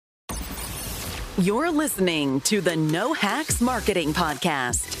You're listening to the No Hacks Marketing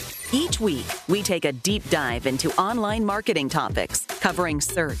Podcast. Each week, we take a deep dive into online marketing topics covering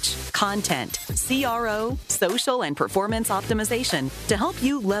search, content, CRO, social, and performance optimization to help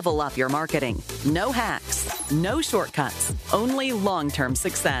you level up your marketing. No hacks, no shortcuts, only long-term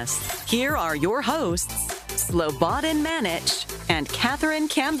success. Here are your hosts, Slobodan Manic and Catherine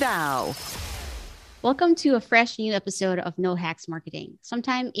Campbell. Welcome to a fresh new episode of No Hacks Marketing.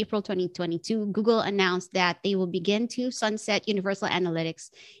 Sometime April 2022, Google announced that they will begin to sunset Universal Analytics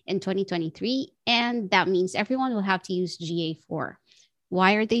in 2023, and that means everyone will have to use GA4.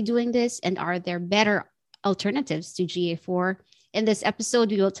 Why are they doing this, and are there better alternatives to GA4? In this episode,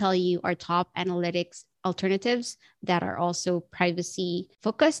 we will tell you our top analytics alternatives that are also privacy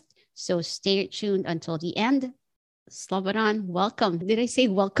focused, so stay tuned until the end. Slobodan, welcome. Did I say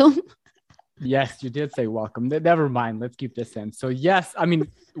welcome? Yes, you did say welcome. Never mind. Let's keep this in. So yes, I mean,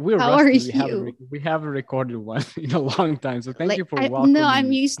 we're How rusty. are you? We haven't recorded one in a long time. So thank you for welcoming. No,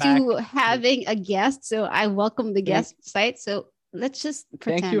 I'm used back. to having a guest, so I welcome the guest site. So let's just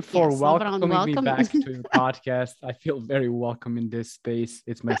pretend. Thank you for welcoming welcome me back to your podcast. I feel very welcome in this space.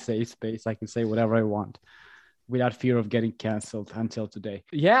 It's my safe space. I can say whatever I want without fear of getting canceled until today.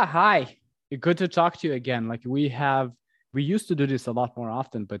 Yeah, hi. Good to talk to you again. Like we used to do this a lot more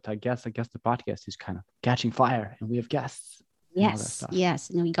often, but I guess the podcast is kind of catching fire and we have guests. Yes.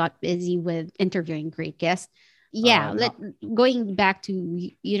 And we got busy with interviewing great guests. Going back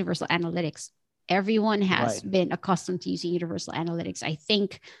to Universal Analytics, everyone has been accustomed to using Universal Analytics. I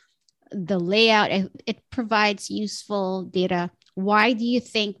think the layout, it provides useful data. Why do you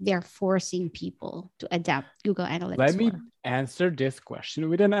think they're forcing people to adapt Google Analytics? Let me answer this question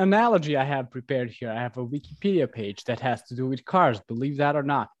with an analogy I have prepared here. I have a Wikipedia page that has to do with cars, believe that or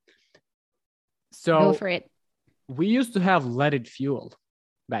not. So go for it. We used to have leaded fuel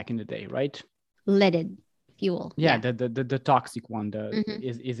back in the day, right? Leaded fuel. Yeah. The toxic one.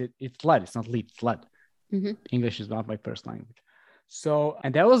 It's lead. It's not lead, it's lead. Mm-hmm. English is not my first language. So,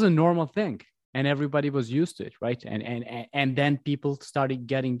 and that was a normal thing. And everybody was used to it, right? And then people started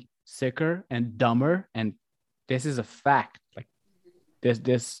getting sicker and dumber. And this is a fact. Like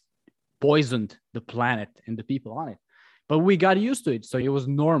this poisoned the planet and the people on it. But we got used to it. So it was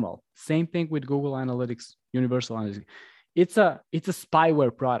normal. Same thing with Google Analytics, Universal Analytics. It's a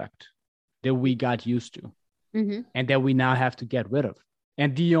spyware product that we got used to and that we now have to get rid of.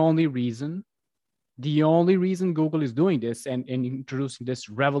 And the only reason Google is doing this and introducing this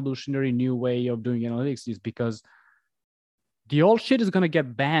revolutionary new way of doing analytics is because the old shit is going to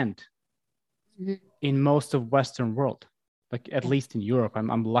get banned in most of Western world, like at least in Europe.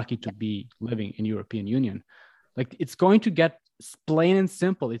 I'm lucky to be living in European Union. Like it's going to get plain and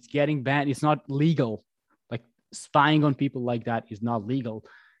simple. It's getting banned. It's not legal. Like spying on people like that is not legal.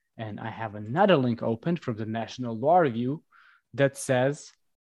 And I have another link open from the National Law Review that says,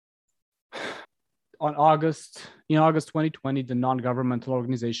 in August 2020, the non-governmental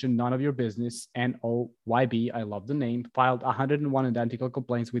organization None of Your Business, NOYB, I love the name, filed 101 identical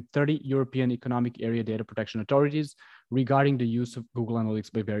complaints with 30 European Economic Area data protection authorities regarding the use of Google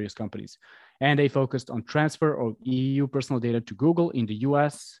Analytics by various companies. And they focused on transfer of EU personal data to Google in the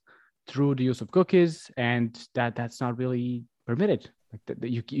US through the use of cookies, and that's not really permitted.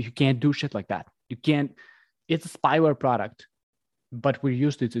 Like you can't do shit like that. You can't. It's a spyware product, but we're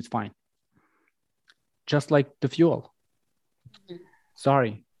used to it, so it's fine. Just like the fuel.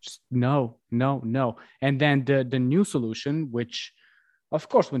 Sorry, just no. And then the new solution, which of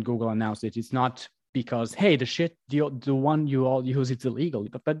course when Google announced it, it's not because, hey, the one you all use, it's illegal,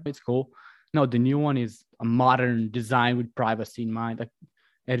 but it's cool. No, the new one is a modern design with privacy in mind, like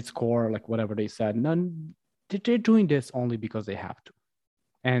at its core, like whatever they said. They're doing this only because they have to.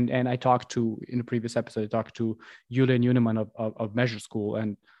 And I talked to, in the previous episode, I talked to Julian Uniman of Measure School,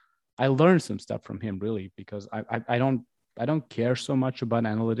 and I learned some stuff from him, really, because I don't care so much about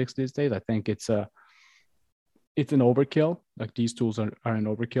analytics these days. I think it's an overkill. Like these tools are an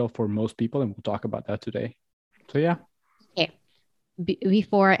overkill for most people, and we'll talk about that today. So yeah. Okay.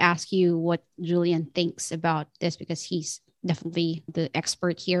 Before I ask you what Julian thinks about this, because he's definitely the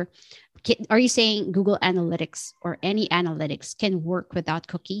expert here, are you saying Google Analytics or any analytics can work without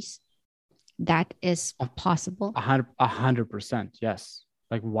cookies? That is possible? 100%, yes.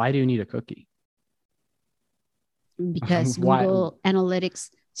 Like, why do you need a cookie? Because Google Analytics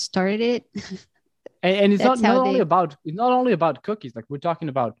started it. and it's not only about cookies. Like we're talking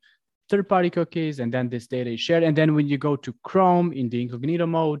about third-party cookies, and then this data is shared. And then when you go to Chrome in the incognito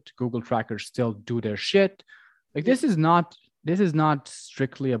mode, Google trackers still do their shit. Like this is not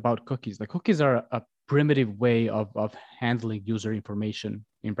strictly about cookies. Like cookies are a primitive way of handling user information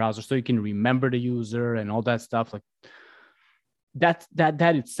in browser, so you can remember the user and all that stuff. Like that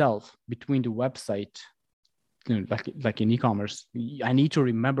itself, between the website, like in e-commerce, I need to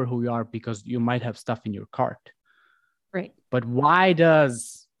remember who you are because you might have stuff in your cart. Right. But why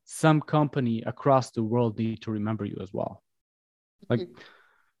does some company across the world need to remember you as well? Like,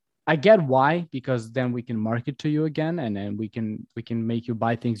 I get why, because then we can market to you again, and then we can make you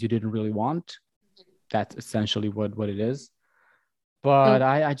buy things you didn't really want. That's essentially what it is. But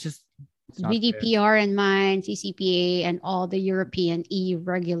I just, GDPR in mind, CCPA, and all the European EU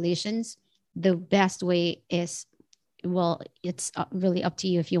regulations, the best way is, well, it's really up to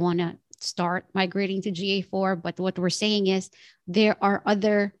you if you want to start migrating to GA4. But what we're saying is there are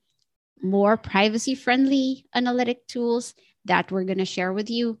other more privacy friendly analytic tools that we're going to share with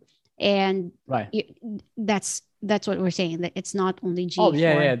you. And that's what we're saying, that it's not only GA4. Oh,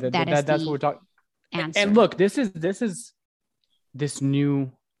 yeah. That's what we're talking. And look, this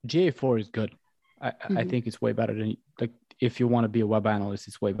new GA4 is good. I think it's way better than, like, if you want to be a web analyst,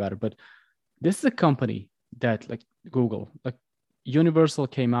 it's way better. But this is a company that, like Google, like Universal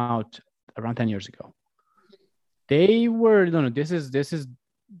came out around 10 years ago. They were, no, this is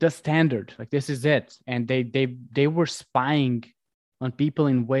the standard. Like, this is it. And they were spying on people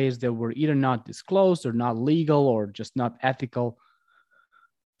in ways that were either not disclosed or not legal or just not ethical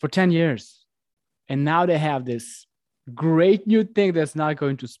for 10 years. And now they have this great new thing that's not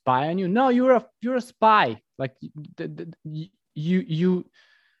going to spy on you. No, you're a spy. Like, you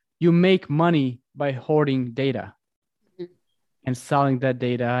make money by hoarding data and selling that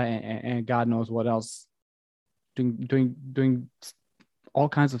data and God knows what else, doing all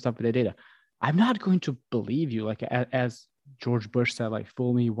kinds of stuff with the data. I'm not going to believe you. Like, as George Bush said, like,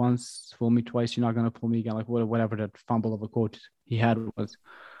 fool me once, fool me twice, you're not going to fool me again. Like, whatever that fumble of a quote he had was.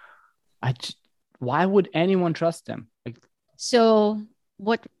 Why would anyone trust them? Like, so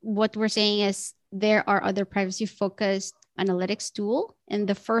what we're saying is there are other privacy focused analytics tool. And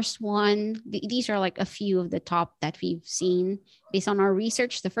the first one, these are like a few of the top that we've seen based on our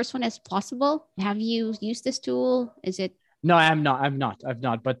research. The first one is Plausible. Have you used this tool? Is it? No, I've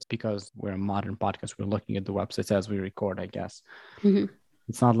not. But because we're a modern podcast, we're looking at the websites as we record, I guess. Mm-hmm.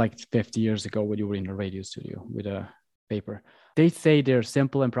 It's not like 50 years ago when you were in a radio studio with a paper. They say they're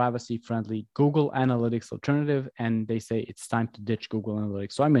simple and privacy friendly Google Analytics alternative, and they say it's time to ditch Google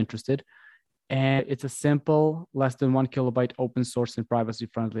Analytics. So I'm interested. And it's a simple, less than 1 kilobyte open source and privacy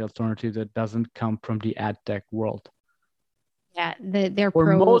friendly alternative that doesn't come from the ad tech world. Yeah, they're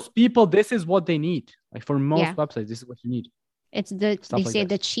for most people, this is what they need. Like, for most websites, this is what you need. It's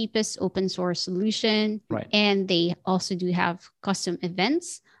the cheapest open source solution, right? And they also do have custom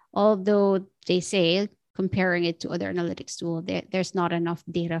events. Although they say, comparing it to other analytics tool, there's not enough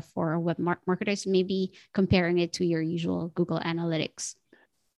data for web marketers. Maybe comparing it to your usual Google Analytics.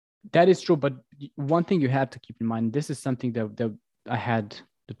 That is true, but one thing you have to keep in mind, this is something that I had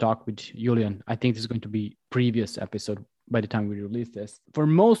to talk with Julian. I think this is going to be previous episode by the time we release this. For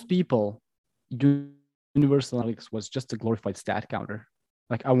most people, Universal Analytics was just a glorified stat counter.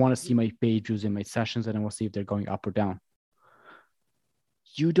 Like, I want to see my page views in my sessions, and I want to see if they're going up or down.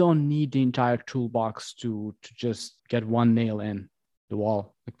 You don't need the entire toolbox to just get one nail in the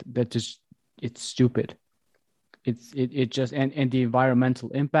wall. Like, that just, it's stupid. It just, and the environmental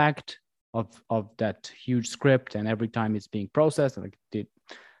impact of that huge script, and every time it's being processed, like,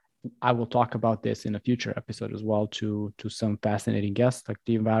 I will talk about this in a future episode as well to some fascinating guests, like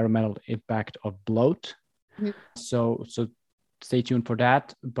the environmental impact of bloat. Mm-hmm. So stay tuned for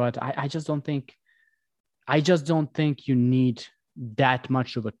that. But I just don't think you need that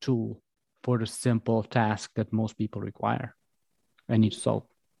much of a tool for the simple task that most people require and need to solve.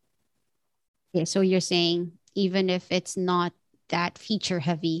 Yeah, so you're saying even if it's not that feature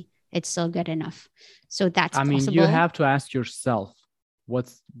heavy, it's still good enough. So that's possible. You have to ask yourself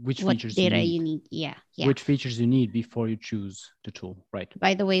which features data you need. Yeah. Which features you need before you choose the tool, right?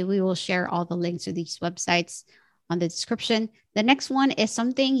 By the way, we will share all the links to these websites on the description. The next one is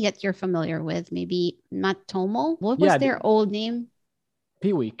something that you're familiar with, maybe Matomo. What was their old name?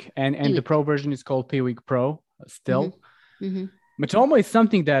 Piwik, and Piwik. The Pro version is called Piwik Pro still. Mm-hmm. Matomo is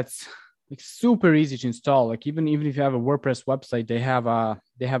something that's like super easy to install. Like, even if you have a WordPress website, they have a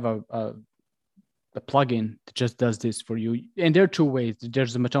plugin that just does this for you. And there are two ways.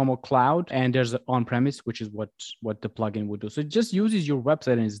 There's the Matomo Cloud, and there's the on-premise, which is what the plugin would do. So it just uses your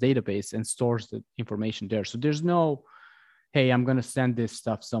website and its database and stores the information there. So there's no, hey, I'm going to send this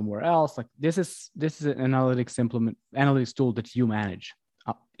stuff somewhere else. Like, this is an analytics tool that you manage.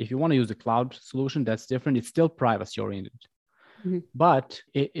 If you want to use the cloud solution, that's different. It's still privacy oriented. Mm-hmm. But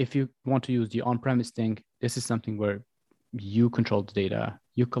if you want to use the on-premise thing, this is something where you control the data.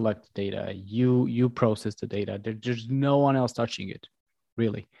 You collect the data, you process the data. There's no one else touching it,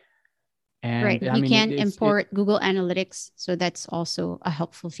 really. Right. And I You mean, can import Google Analytics. So that's also a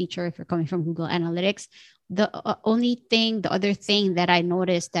helpful feature if you're coming from Google Analytics. The other thing that I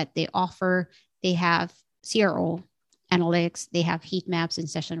noticed that they offer, they have CRO analytics, they have heat maps and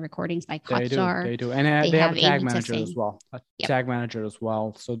session recordings like Hotjar. They do. And they have a tag manager as well. Tag manager as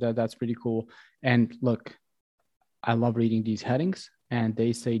well. So that's pretty cool. And look, I love reading these headings, and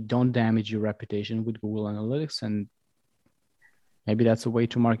they say don't damage your reputation with Google Analytics. And maybe that's a way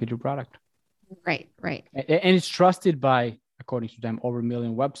to market your product. Right. And it's trusted by, according to them, over 1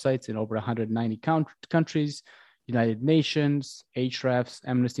 million websites in over 190 countries, United Nations, Ahrefs,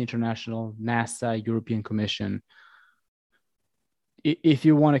 Amnesty International, NASA, European Commission. If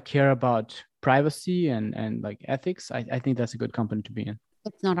you want to care about privacy and like ethics, I think that's a good company to be in.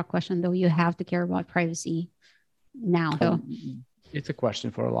 It's not a question, though. You have to care about privacy now. So it's a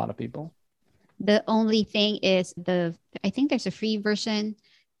question for a lot of people. The only thing is I think there's a free version,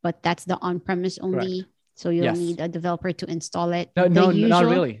 but that's the on-premise only. Correct. So you'll need a developer to install it. No, not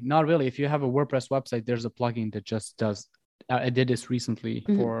really. If you have a WordPress website, there's a plugin that just does. I did this recently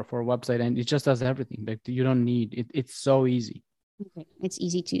for a website, and it just does everything. Like you don't need it. It's so easy. Okay. It's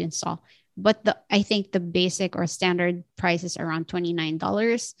easy to install. But I think the basic or standard price is around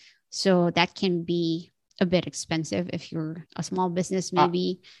 $29. So that can be a bit expensive if you're a small business,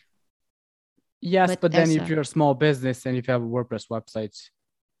 maybe. Yes, but then if you're a small business and if you have a WordPress website,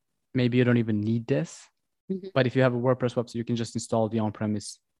 maybe you don't even need this. Mm-hmm. But if you have a WordPress website, you can just install the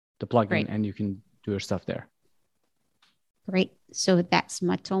on-premise, the plugin, and you can do your stuff there. Great. So that's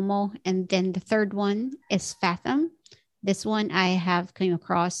Matomo. And then the third one is Fathom. This one I have come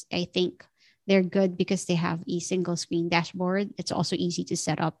across. I think they're good because they have a single screen dashboard. It's also easy to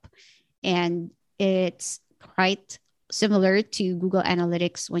set up. And it's quite similar to Google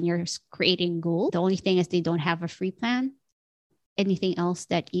Analytics when you're creating goals. The only thing is they don't have a free plan. Anything else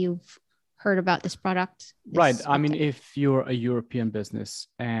that you've heard about this product? Right. I mean, if you're a European business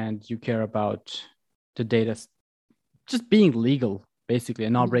and you care about the data just being legal, basically,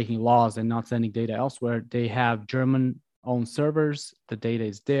 and not breaking laws and not sending data elsewhere, they have German-owned servers. The data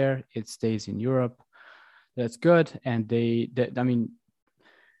is there. It stays in Europe. That's good. And I mean,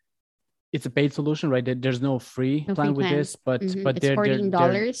 it's a paid solution, right? There's no free plan with this, but it's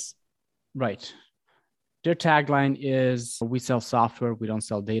 $14. Right. Their tagline is, we sell software, we don't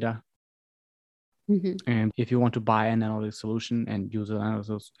sell data. Mm-hmm. And if you want to buy an analytics solution and use an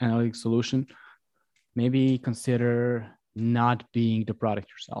analytics solution, maybe consider not being the product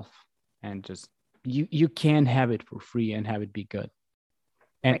yourself and just, you can have it for free and have it be good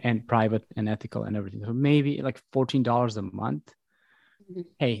and private and ethical and everything. So maybe like $14 a month. Mm-hmm.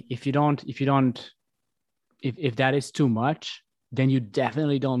 Hey, if that is too much, then you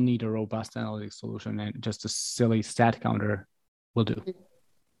definitely don't need a robust analytics solution, and just a silly stat counter will do.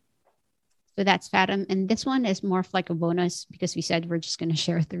 So that's Fathom. And this one is more of like a bonus because we said we're just going to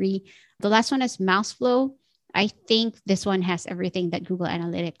share 3. The last one is Mouseflow. I think this one has everything that Google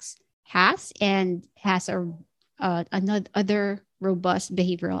Analytics has and has another robust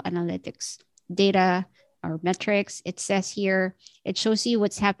behavioral analytics data or metrics. It says here, it shows you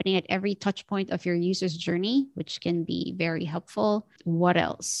what's happening at every touch point of your user's journey, which can be very helpful. What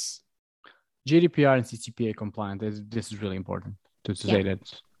else? GDPR and CCPA compliant. This is really important to say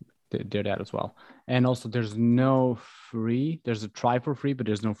that they're that as well. And also there's a try for free, but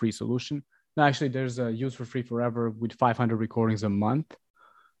there's no free solution. No, actually there's a use for free forever with 500 recordings a month.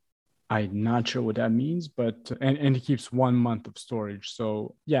 I'm not sure what that means, but, and it keeps 1 month of storage.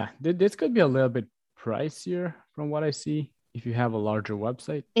 So yeah, this could be a little bit pricier from what I see if you have a larger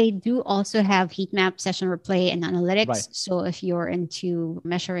website. They do also have heat map, session replay, and analytics. Right. So if you're into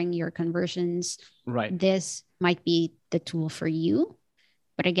measuring your conversions, this might be the tool for you.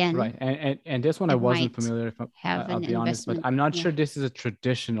 But again, and this one I wasn't familiar with. I'll be honest, but I'm not sure this is a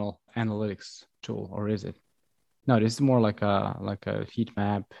traditional analytics tool, or is it? No, this is more like a heat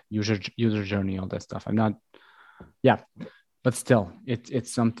map, user journey, all that stuff. I'm not. Yeah. But still,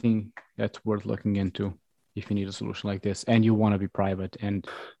 it's something that's worth looking into if you need a solution like this and you want to be private. And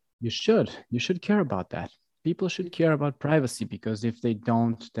you should care about that. People should care about privacy, because if they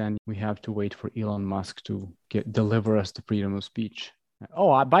don't, then we have to wait for Elon Musk to deliver us the freedom of speech.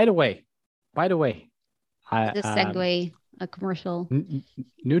 Oh, by the way, the segue, a commercial.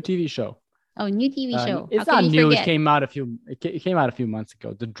 New TV show. Oh, new TV show. It's not new. It came out a few months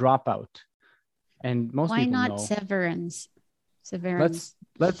ago. The Dropout, and most people know. Why not Severance?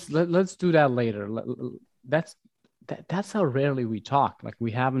 Let's do that later. That's how rarely we talk. Like,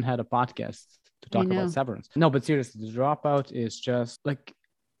 we haven't had a podcast to talk about Severance. No, but seriously, The Dropout is just like,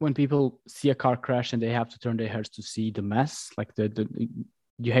 when people see a car crash and they have to turn their heads to see the mess, like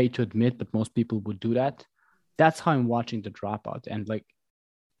you hate to admit, but most people would do that. That's how I'm watching The Dropout. And like,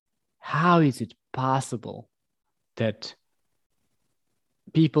 how is it possible that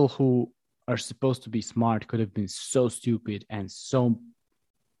people who are supposed to be smart could have been so stupid and so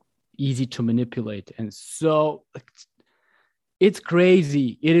easy to manipulate? And so it's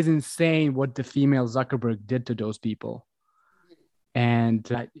crazy. It is insane what the female Zuckerberg did to those people.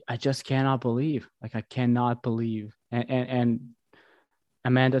 And I just cannot believe, like, I cannot believe. And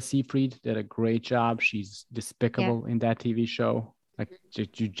Amanda Seyfried did a great job. She's despicable in that TV show. Like,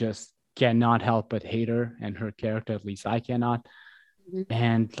 you just cannot help but hate her and her character. At least I cannot.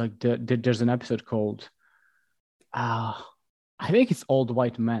 And like, there's an episode called, I think it's Old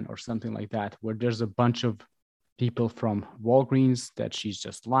White Men or something like that, where there's a bunch of people from Walgreens that she's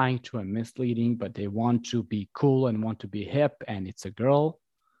just lying to and misleading, but they want to be cool and want to be hip. And it's a girl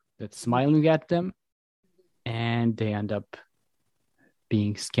that's smiling at them, and they end up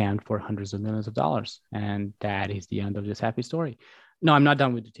being scammed for hundreds of millions of dollars. And that is the end of this happy story. No, I'm not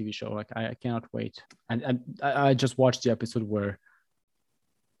done with the TV show. Like, I cannot wait. And I just watched the episode where,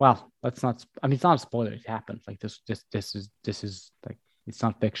 well, let's not, I mean, it's not a spoiler. It happened. Like, this is like, it's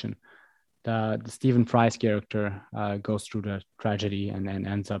not fiction. The Stephen Fry's character goes through the tragedy and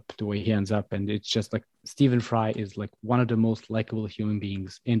ends up the way he ends up. And it's just like, Stephen Fry is like one of the most likable human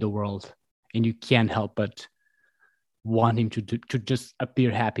beings in the world. And you can't help but want him to just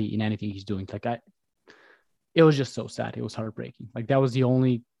appear happy in anything he's doing. Like, it was just so sad. It was heartbreaking. Like, that was the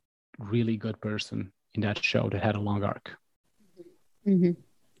only really good person in that show that had a long arc. Mm-hmm.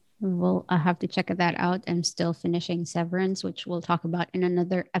 Well, I have to check that out. I'm still finishing Severance, which we'll talk about in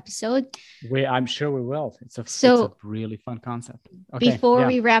another episode. I'm sure we will. It's a really fun concept. Okay, before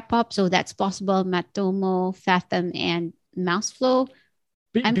we wrap up, so that's Possible, Matomo, Fathom, and Mouseflow.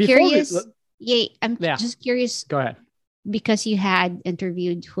 I'm curious. I'm just curious. Go ahead. Because you had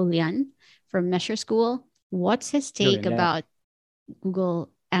interviewed Julian from Measure School. What's his take about Google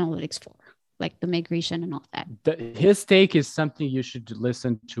Analytics 4? Like the migration and all that. His take is something you should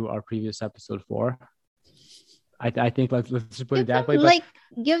listen to our previous episode for. I think let's just put it that way. Like,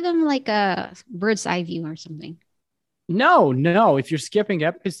 give them like a bird's eye view or something. No. If you're skipping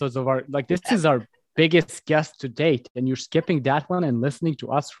episodes of this is our biggest guest to date, and you're skipping that one and listening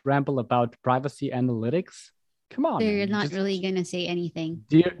to us ramble about privacy analytics. Come on. So you're not really gonna say anything.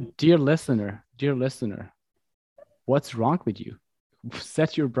 Dear listener, what's wrong with you?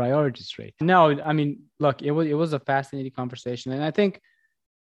 Set your priorities straight. No, I mean, look, it was a fascinating conversation, and I think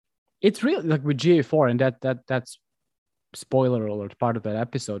it's really like with GA4, and that's spoiler alert. Part of that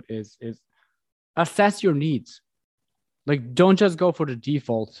episode is assess your needs. Like, don't just go for the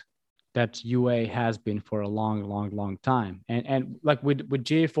default that UA has been for a long time. And like with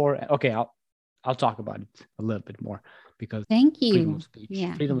GA4, okay, I'll talk about it a little bit more, because thank you.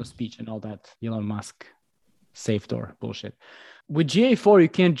 Freedom of speech and all that Elon Musk safe door bullshit. With GA4, you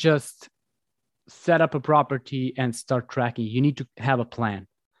can't just set up a property and start tracking. You need to have a plan,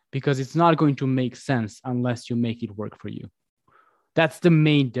 because it's not going to make sense unless you make it work for you. That's the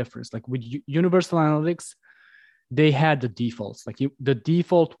main difference. Like with Universal Analytics, they had the defaults. Like the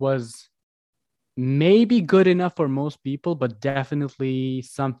default was maybe good enough for most people, but definitely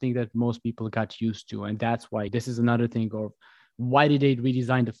something that most people got used to. And that's why this is another thing of, why did they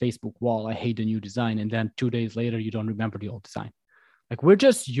redesign the Facebook wall? I hate the new design. And then 2 days later, you don't remember the old design. Like, we're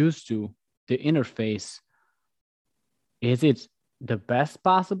just used to the interface. Is it the best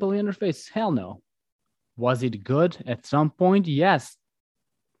possible interface? Hell no. Was it good at some point? Yes.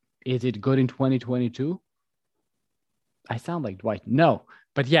 Is it good in 2022? I sound like Dwight. No.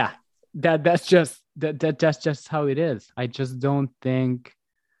 But yeah, that's just how it is. I don't think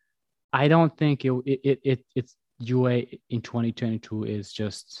it's UA in 2022 is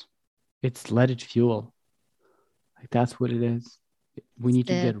just, it's let it fuel. Like, that's what it is. We need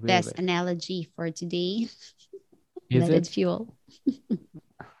to get rid of it. Best analogy for today. Let it fuel.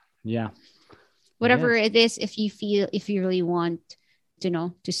 Yeah. Whatever it is, if you really want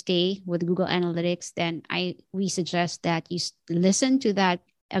to stay with Google Analytics, then we suggest that you listen to that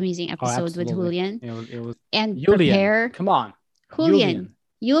amazing episode with Julian. It was and Julian. Prepare. Come on. Julian.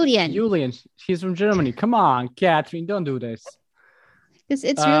 He's from Germany. Come on, Catherine, don't do this. Because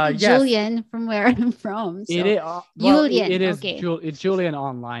it's really Julian from where I'm from. So. Julian. It is. Okay. It's Julian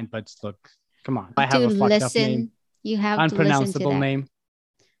online, but look, come on. I have a fucked up name. You have unpronounceable to name.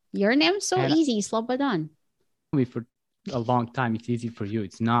 Your name's so easy, Slobodan. For a long time, it's easy for you.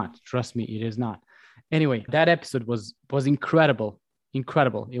 It's not. Trust me, it is not. Anyway, that episode was incredible.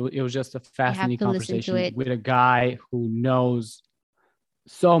 It was just a fascinating conversation with a guy who knows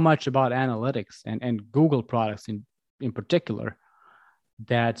so much about analytics and Google products in particular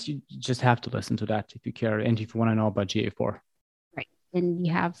that you just have to listen to that if you care and if you want to know about GA4. Right. And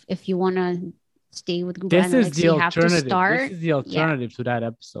you have, if you want to stay with Google This Analytics, is the you alternative. have to start. This is the alternative to that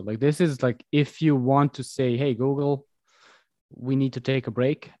episode. Like, this is like, if you want to say, hey, Google, we need to take a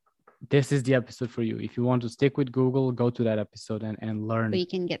break, this is the episode for you. If you want to stick with Google, go to that episode and learn. So you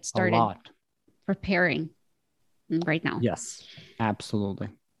can get started a lot. Preparing right now. Yes, absolutely.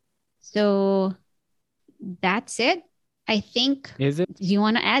 So that's it. I think. Is it? Do you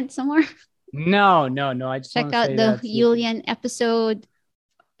want to add some more? No. I just check out the Julian episode.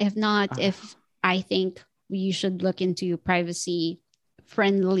 If not, if I think you should look into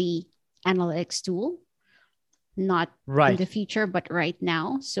privacy-friendly analytics tool, not in the future, but right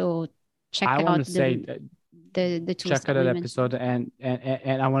now. So check out the tools. Check out that episode, and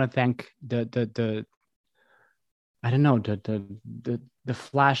I want to thank the I don't know, the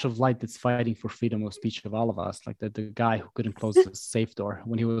flash of light that's fighting for freedom of speech of all of us, like the guy who couldn't close the safe door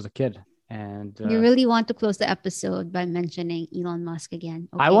when he was a kid. And you really want to close the episode by mentioning Elon Musk again.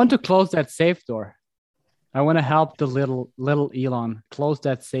 Okay. I want to close that safe door. I want to help the little Elon close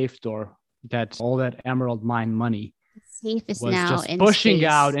that safe door, that all that Emerald Mine money safe is was now just in pushing space.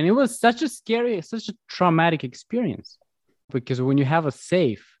 out. And it was such a traumatic experience, because when you have a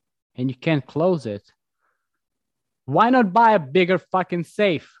safe and you can't close it, why not buy a bigger fucking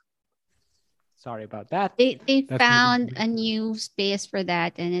safe? Sorry about that. They found a new space for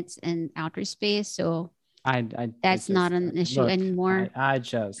that, and it's in outer space. So that's not an issue anymore. I'm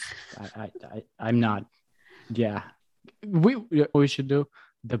not. Yeah. We should do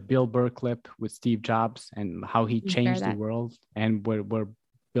the Bill Burr clip with Steve Jobs and how he changed the world, and where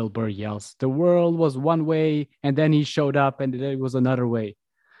Bill Burr yells, the world was one way, and then he showed up and it was another way.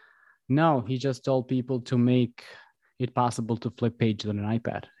 No, he just told people to make it possible to flip pages on an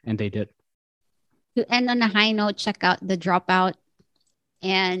iPad, and they did. To end on a high note, check out The Dropout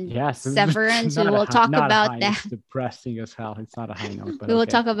and Severance. We will talk about that. It's depressing as hell. It's not a high note, but we will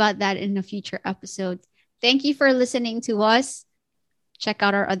talk about that in a future episode. Thank you for listening to us. Check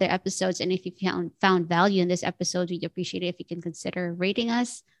out our other episodes, and if you found value in this episode, we'd appreciate it if you can consider rating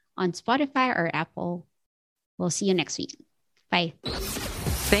us on Spotify or Apple. We'll see you next week. Bye.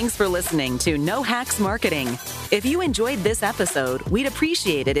 Thanks for listening to No Hacks Marketing. If you enjoyed this episode, we'd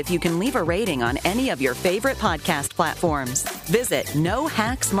appreciate it if you can leave a rating on any of your favorite podcast platforms. Visit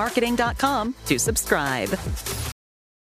nohacksmarketing.com to subscribe.